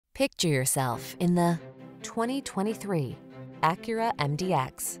Picture yourself in the 2023 Acura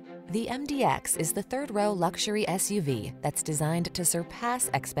MDX. The MDX is the third-row luxury SUV that's designed to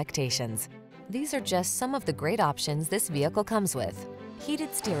surpass expectations. These are just some of the great options this vehicle comes with: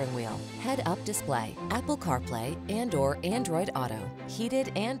 heated steering wheel, head-up display, Apple CarPlay and/or Android Auto,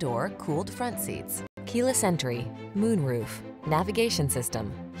 heated and/or cooled front seats, keyless entry, moonroof, navigation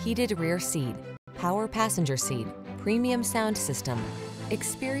system, heated rear seat, power passenger seat, premium sound system.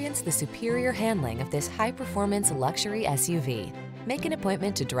 Experience the superior handling of this high-performance luxury SUV. Make an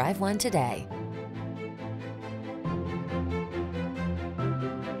appointment to drive one today.